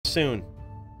soon,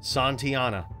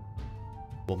 Santiana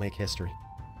will make history.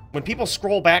 When people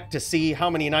scroll back to see how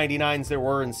many 99s there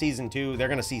were in Season 2, they're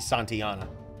going to see Santiana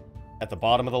at the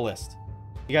bottom of the list.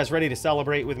 You guys ready to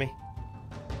celebrate with me?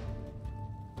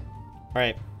 All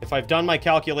right, if I've done my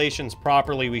calculations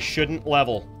properly, we shouldn't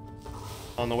level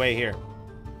on the way here.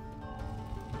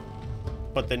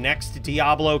 But the next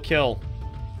Diablo kill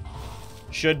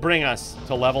should bring us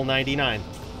to level 99.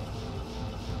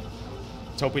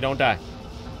 Let's hope we don't die.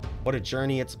 What a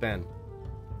journey it's been.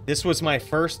 This was my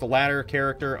first ladder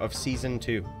character of Season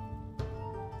 2.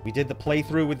 We did the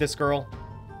playthrough with this girl.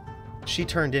 She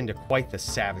turned into quite the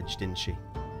savage, didn't she?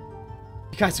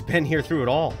 You guys have been here through it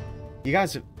all. You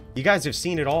guys have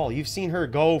seen it all. You've seen her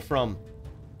go from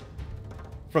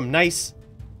nice,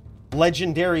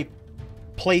 legendary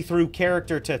playthrough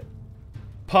character to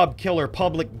pub killer,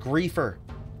 public griefer.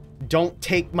 Don't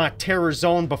take my terror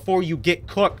zone before you get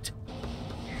cooked.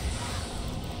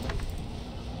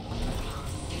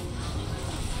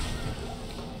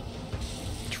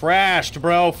 Trashed,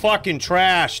 bro. Fucking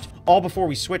trashed. All before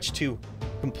we switch to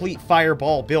complete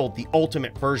fireball build, the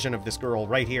ultimate version of this girl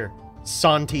right here.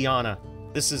 Santiana.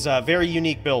 This is a very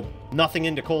unique build. Nothing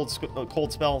into cold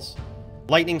spells.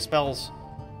 Lightning spells.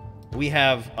 We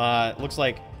have, looks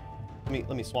like, let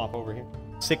me swap over here.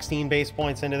 16 base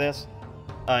points into this,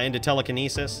 into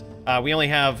telekinesis. We only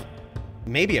have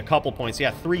maybe a couple points. Yeah,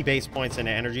 3 base points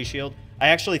into energy shield. I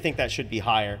actually think that should be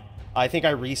higher. I think I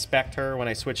respect her when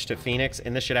I switch to Phoenix,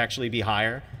 and this should actually be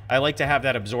higher. I like to have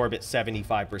that absorb at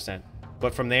 75%.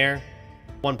 But from there,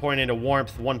 1 point into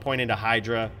warmth, 1 point into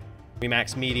Hydra. We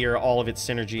max Meteor, all of its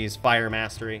synergies, Fire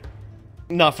Mastery.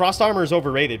 No, Frost Armor is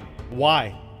overrated.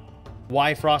 Why?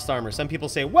 Why Frost Armor? Some people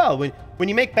say, well, when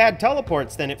you make bad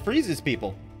teleports, then it freezes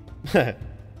people.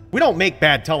 We don't make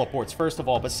bad teleports, first of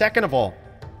all. But second of all,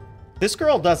 this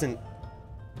girl doesn't...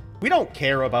 We don't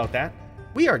care about that.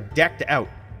 We are decked out.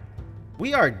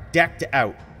 We are decked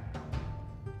out.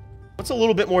 What's a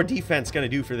little bit more defense going to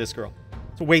do for this girl?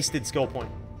 It's a wasted skill point.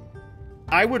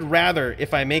 I would rather,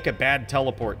 if I make a bad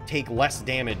teleport, take less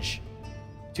damage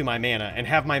to my mana and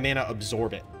have my mana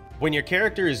absorb it. When your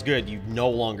character is good, you no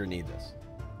longer need this.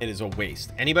 It is a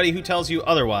waste. Anybody who tells you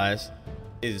otherwise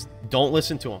don't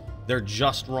listen to them. They're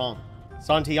just wrong.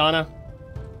 Santiana,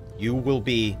 you will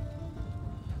be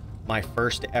my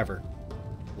first ever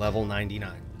level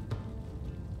 99.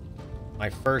 My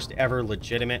first ever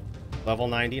legitimate level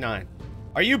 99.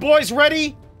 Are you boys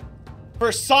ready for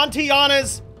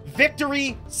Santiana's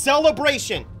victory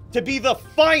celebration to be the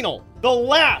final, the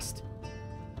last,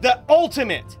 the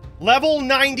ultimate level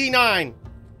 99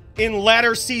 in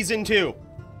Ladder Season 2?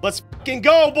 Let's fucking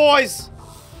go, boys!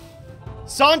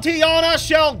 Santiana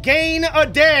shall gain a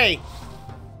day.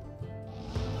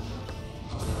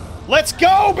 Let's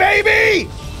go, baby!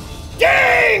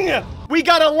 Dang! We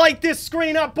gotta light this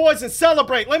screen up, boys, and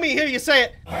celebrate. Let me hear you say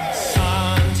it.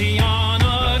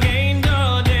 Santiana gained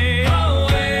a day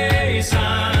away.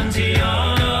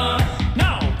 Santiana.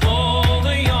 Now pull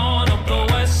the yarn up the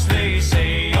west, they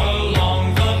say,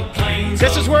 along the plains.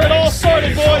 This is where it all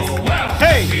started, boys.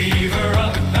 Hey! Leave her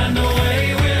up and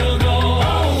away we'll go.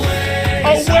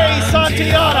 Away,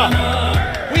 Santiana!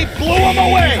 We blew him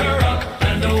away!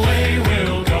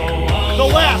 The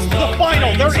last, the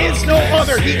final, there is no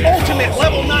other, the ultimate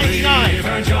level 99.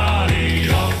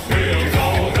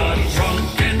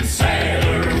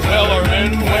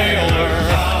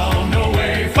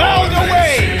 Found a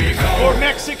way for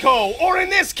Mexico, or in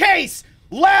this case,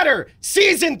 Ladder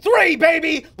Season 3,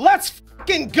 baby! Let's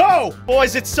fucking go!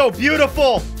 Boys, it's so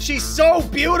beautiful. She's so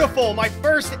beautiful. My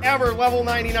first ever level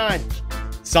 99.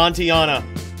 Santiana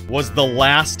was the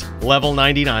last level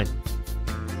 99.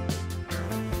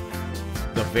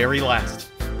 The very last.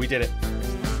 We did it.